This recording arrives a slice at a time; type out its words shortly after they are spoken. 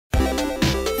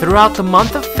Throughout the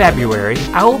month of February,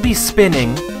 I will be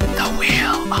spinning the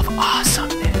Wheel of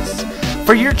Awesomeness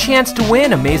for your chance to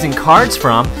win amazing cards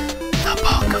from the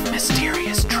Book of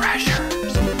Mysterious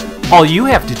Treasures. All you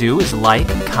have to do is like,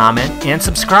 comment, and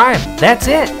subscribe. That's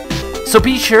it. So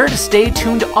be sure to stay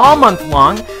tuned all month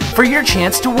long for your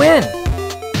chance to win.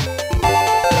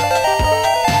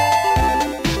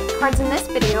 Cards in this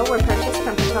video were purchased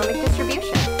from Potomac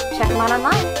Distribution. Check them out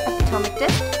online at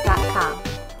potomacdist.com.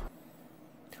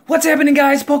 What's happening,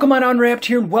 guys? Pokemon Unwrapped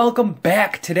here, and welcome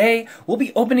back. Today, we'll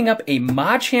be opening up a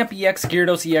Machap EX,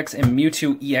 Gyarados EX, and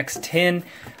Mewtwo EX tin.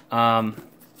 What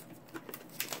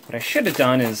I should have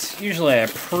done is, usually I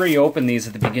pre-open these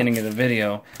at the beginning of the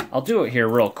video. I'll do it here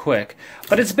real quick.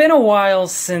 But it's been a while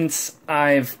since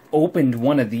I've opened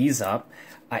one of these up.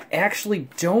 I actually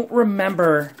don't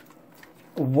remember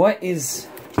what is...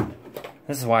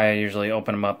 This is why I usually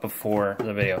open them up before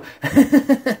the video.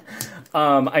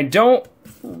 I don't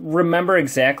remember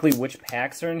exactly which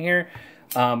packs are in here.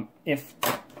 If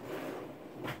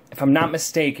I'm not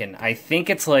mistaken, I think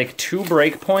it's like 2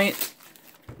 Breakpoint,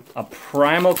 a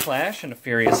Primal Clash, and a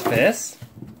Furious Fist.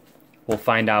 We'll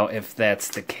find out if that's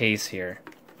the case here.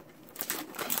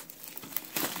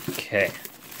 Okay.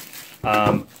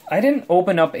 I didn't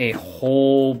open up a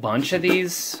whole bunch of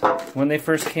these when they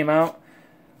first came out.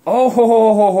 Oh, ho,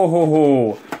 ho, ho, ho, ho,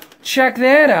 ho. Check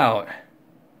that out.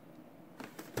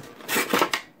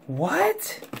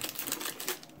 What?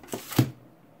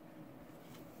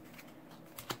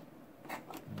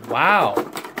 Wow.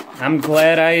 I'm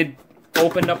glad I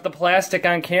opened up the plastic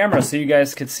on camera so you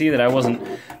guys could see that I wasn't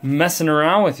messing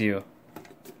around with you.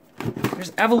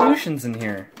 There's evolutions in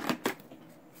here.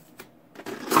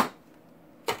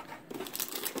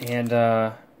 And,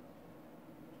 what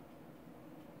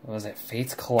was it?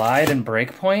 Fates Collide and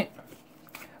Breakpoint?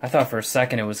 I thought for a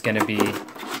second it was going to be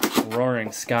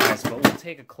Roaring Skies, but we'll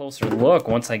take a closer look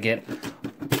once I get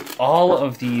all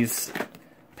of these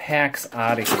packs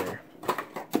out of here.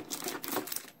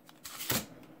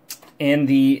 And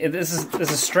this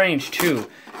is strange too.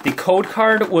 The code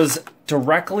card was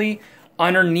directly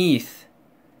underneath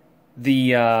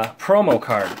the promo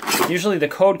card. Usually the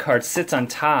code card sits on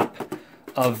top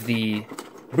of the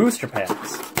booster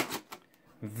packs.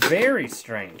 Very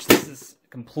strange. This is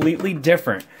completely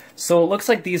different. So it looks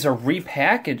like these are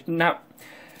repackaged, not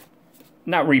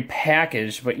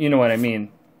repackaged, but you know what I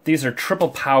mean. These are triple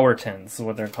power tins, is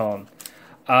what they're called.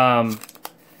 But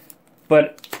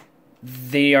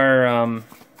they are,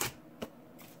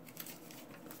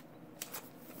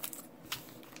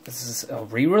 this is a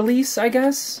re-release, I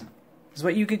guess, is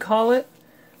what you could call it.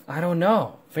 I don't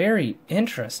know. Very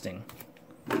interesting.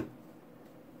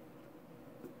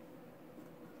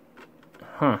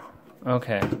 Huh.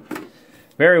 Okay.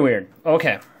 Very weird.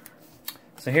 Okay.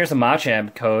 So here's a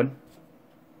Machap code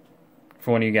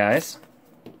for one of you guys.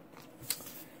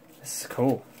 This is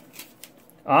cool.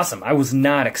 Awesome. I was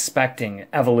not expecting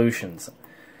evolutions.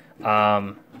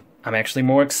 I'm actually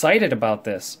more excited about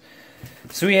this.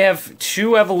 So we have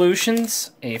 2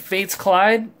 evolutions, a Fates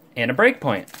Collide, and a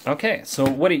Breakpoint. Okay, so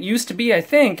what it used to be, I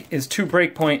think, is 2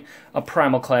 Breakpoint, a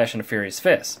Primal Clash, and a Furious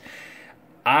Fist.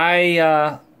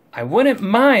 I wouldn't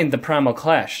mind the Primal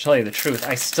Clash, to tell you the truth.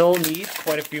 I still need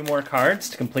quite a few more cards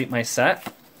to complete my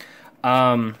set.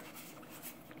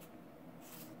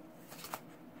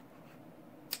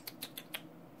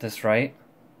 This right?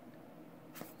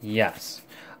 Yes.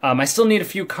 I still need a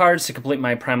few cards to complete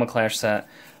my Primal Clash set.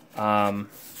 But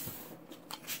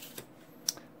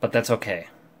that's okay.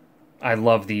 I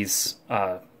love these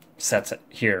sets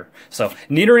here. So,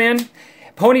 Nidoran,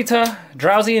 Ponyta,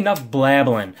 Drowsy Enough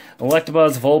Blablin,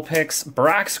 Electabuzz, Vulpix,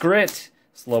 Brock's Grit,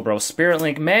 Slowbro, Spirit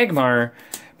Link, Magmar,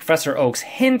 Professor Oak's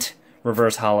Hint,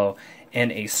 Reverse Hollow,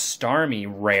 and a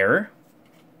Starmie Rare.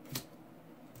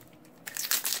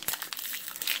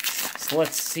 So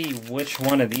let's see which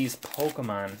one of these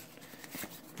Pokemon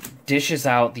dishes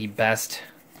out the best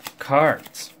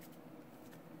cards.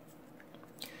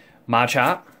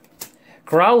 Machop,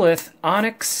 Growlithe,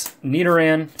 Onix,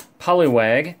 Nidoran,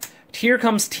 Poliwag. Here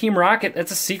comes Team Rocket,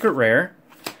 that's a secret rare.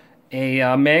 A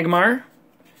Magmar.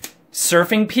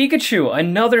 Surfing Pikachu,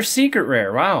 another secret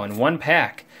rare. Wow, in 1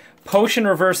 pack. Potion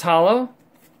Reverse Hollow.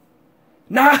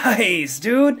 Nice,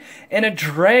 dude! And a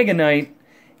Dragonite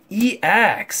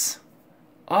EX.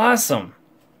 Awesome.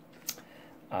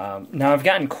 Now, I've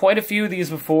gotten quite a few of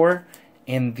these before,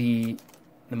 and the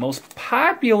most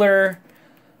popular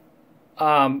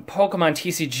Pokemon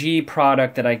TCG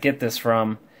product that I get this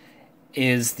from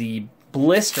is the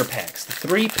blister packs, the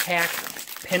 3-pack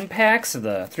pin packs,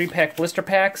 the 3-pack blister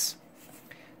packs.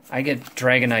 I get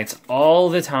Dragonites all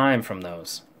the time from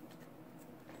those.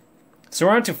 So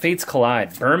we're on to Fates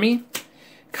Collide. Burmy,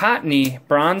 Cottony,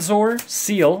 Bronzor,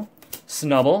 Seal,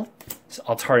 Snubble,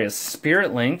 Altaria's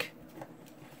Spirit Link,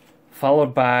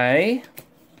 followed by,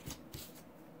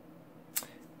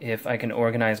 if I can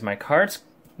organize my cards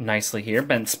nicely here,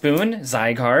 Bent Spoon,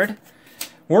 Zygarde,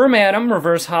 Wormadam,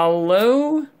 Reverse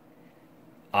Holo,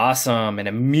 awesome, and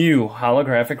a Mew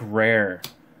holographic rare.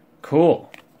 Cool.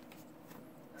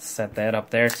 Set that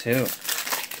up there too.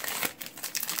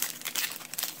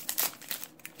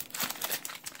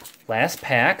 Last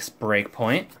packs,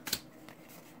 Breakpoint.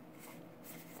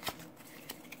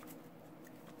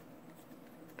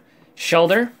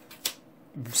 Shelder,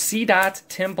 C-Dot,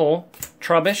 Temple,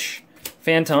 Trubbish,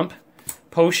 Phantump,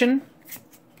 Potion,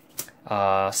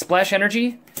 Splash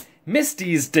Energy,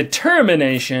 Misty's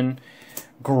Determination,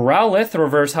 Growlithe,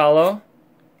 Reverse Holo,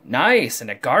 nice, and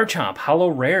a Garchomp, Holo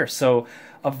Rare. So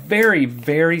a very,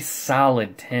 very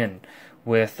solid tin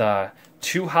with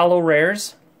 2 Holo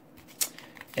Rares,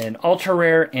 an Ultra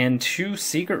Rare, and 2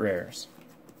 Secret Rares.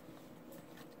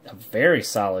 A very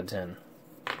solid tin.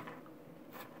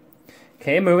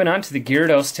 Okay, moving on to the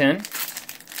Gyarados tin.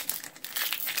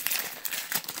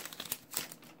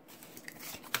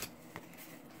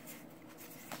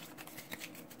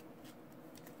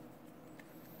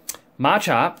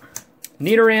 Machop,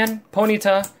 Nidoran,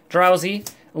 Ponyta, Drowsy,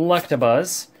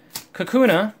 Electabuzz,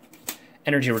 Kakuna,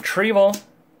 Energy Retrieval,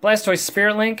 Blastoise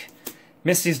Spirit Link,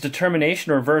 Misty's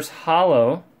Determination Reverse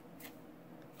Holo.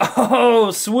 Oh,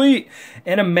 sweet!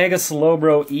 And a Mega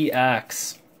Slowbro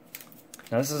EX.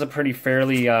 Now this is a pretty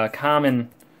fairly common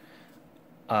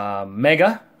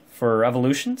Mega for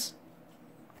evolutions.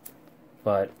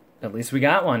 But at least we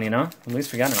got one, you know? At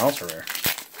least we got an Ultra Rare.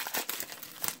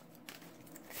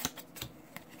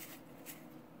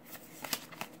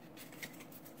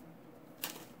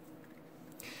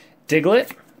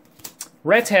 Diglett,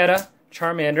 Rattata,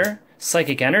 Charmander,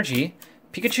 Psychic Energy,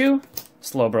 Pikachu,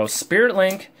 Slowbro Spirit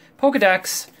Link,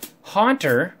 Pokedex,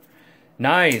 Haunter,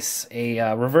 nice,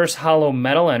 a Reverse Holo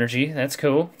Metal Energy, that's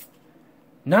cool.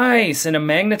 Nice, and a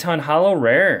Magneton Holo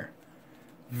Rare.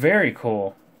 Very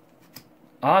cool.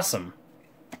 Awesome.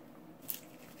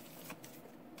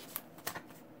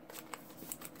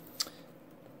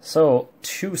 So,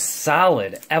 2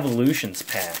 solid Evolutions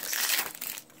packs.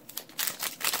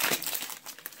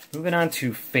 Moving on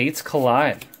to Fates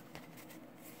Collide.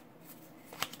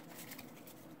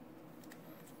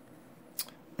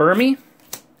 Burmy,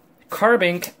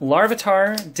 Carbink,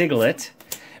 Larvitar, Diglett,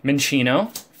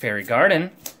 Minccino, Fairy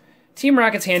Garden, Team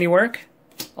Rocket's Handiwork,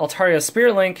 Altaria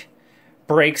Spirit Link,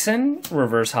 Braixen,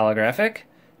 Reverse Holographic,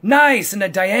 nice, and a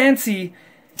Diancie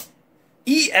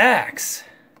EX.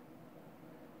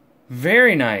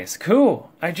 Very nice,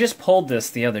 cool. I just pulled this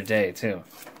the other day too.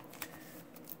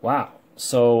 Wow.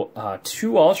 So,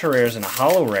 2 Ultra Rares and a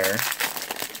Holo Rare.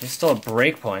 There's still a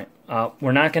Breakpoint.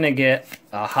 We're not going to get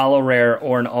a Holo Rare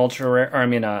or an Ultra Rare, or I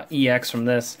mean, EX from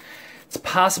this. It's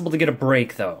possible to get a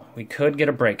Break, though. We could get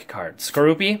a Break card.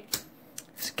 Skorupi,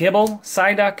 Skibble,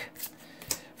 Psyduck,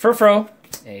 Furfrou,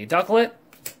 a Ducklet,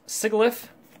 Sigilyph,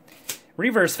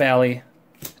 Reverse Valley,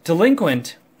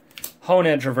 Delinquent,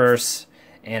 Honedge Reverse,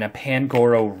 and a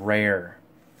Pangoro Rare.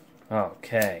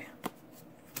 Okay.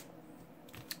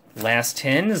 Last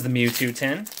tin is the Mewtwo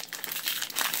tin.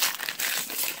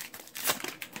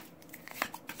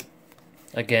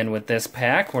 Again, with this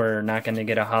pack, we're not going to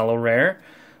get a Holo Rare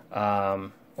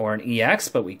or an EX,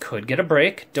 but we could get a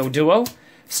Break. Doduo,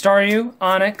 Staryu,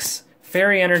 Onix,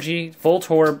 Fairy Energy,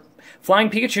 Voltorb, Flying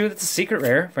Pikachu, that's a Secret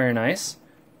Rare, very nice.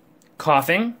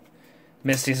 Coughing,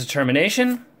 Misty's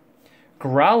Determination,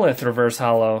 Growlithe Reverse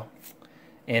Holo,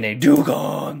 and a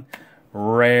Dugong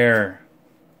Rare.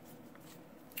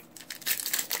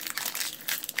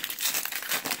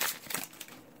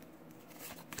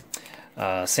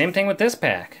 Same thing with this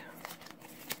pack.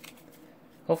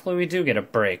 Hopefully we do get a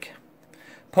Break.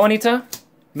 Ponyta,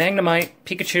 Magnemite,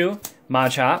 Pikachu,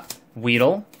 Machop,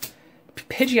 Weedle,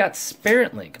 Pidgeot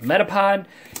Spirit Link, Metapod,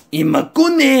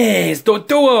 Imakunes,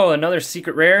 Doduo, another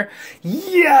Secret Rare.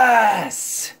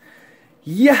 Yes!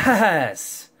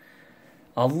 Yes!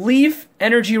 A Leaf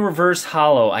Energy Reverse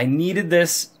Holo. I needed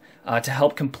this to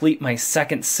help complete my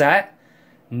second set.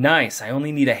 Nice. I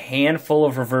only need a handful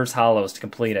of Reverse Holos to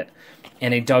complete it.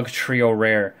 And a Doug Trio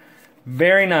Rare.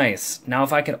 Very nice. Now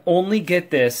if I could only get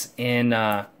this in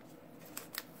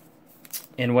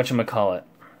whatchamacallit.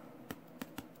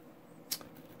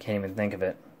 Can't even think of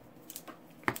it.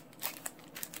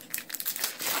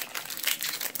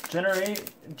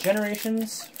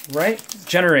 Generations, right?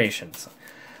 Generations.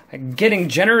 I'm getting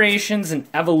Generations and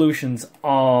Evolutions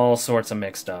all sorts of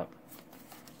mixed up.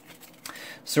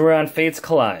 So we're on Fates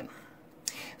Collide.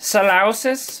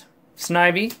 Salausis,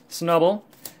 Snivy, Snubble,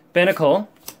 Binnacle,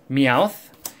 Meowth,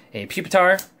 a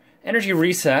Pupitar, Energy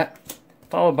Reset,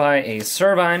 followed by a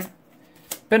Servine,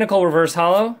 Binnacle Reverse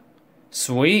Hollow,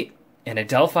 sweet, and a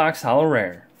Delphox Hollow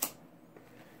Rare.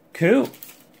 Cool.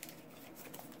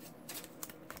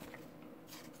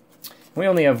 We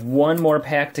only have one more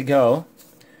pack to go.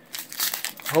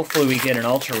 Hopefully we get an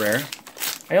Ultra Rare.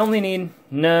 I only need,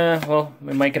 well,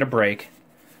 we might get a break.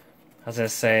 I was going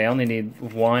to say, I only need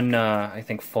one, I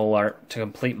think, full art to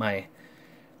complete my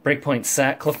Breakpoint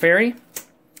set. Clefairy,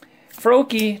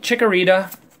 Froakie,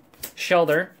 Chikorita,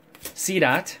 Shelder,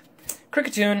 Seedot,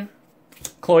 Kricketune,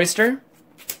 Cloyster,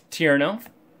 Tierno,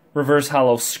 Reverse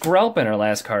Hollow Skrelp, and our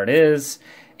last card is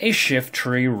a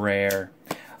Shiftry Rare.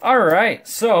 Alright,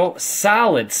 so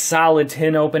solid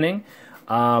tin opening.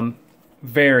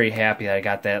 Very happy that I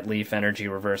got that Leaf Energy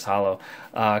Reverse Hollow.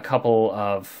 A couple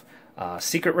of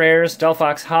Secret Rares,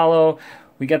 Delphox Hollow.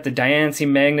 We got the Diancie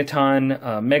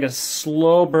Magneton, Mega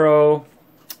Slowbro.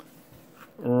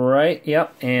 Right,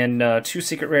 yep. And 2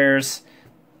 Secret Rares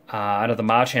out of the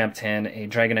Machap 10, a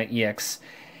Dragonite EX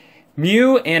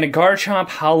Mew, and a Garchomp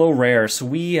Hollow Rare. So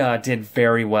we did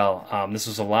very well. This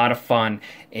was a lot of fun,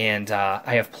 and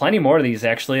I have plenty more of these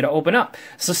actually to open up.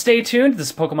 So stay tuned. This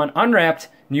is Pokemon Unwrapped,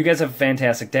 and you guys have a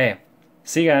fantastic day.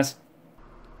 See you guys.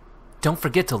 Don't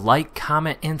forget to like,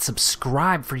 comment, and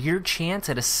subscribe for your chance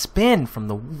at a spin from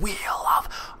the Wheel of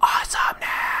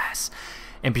Awesomeness.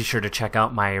 And be sure to check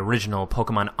out my original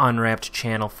Pokemon Unwrapped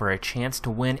channel for a chance to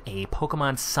win a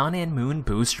Pokemon Sun and Moon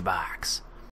booster box.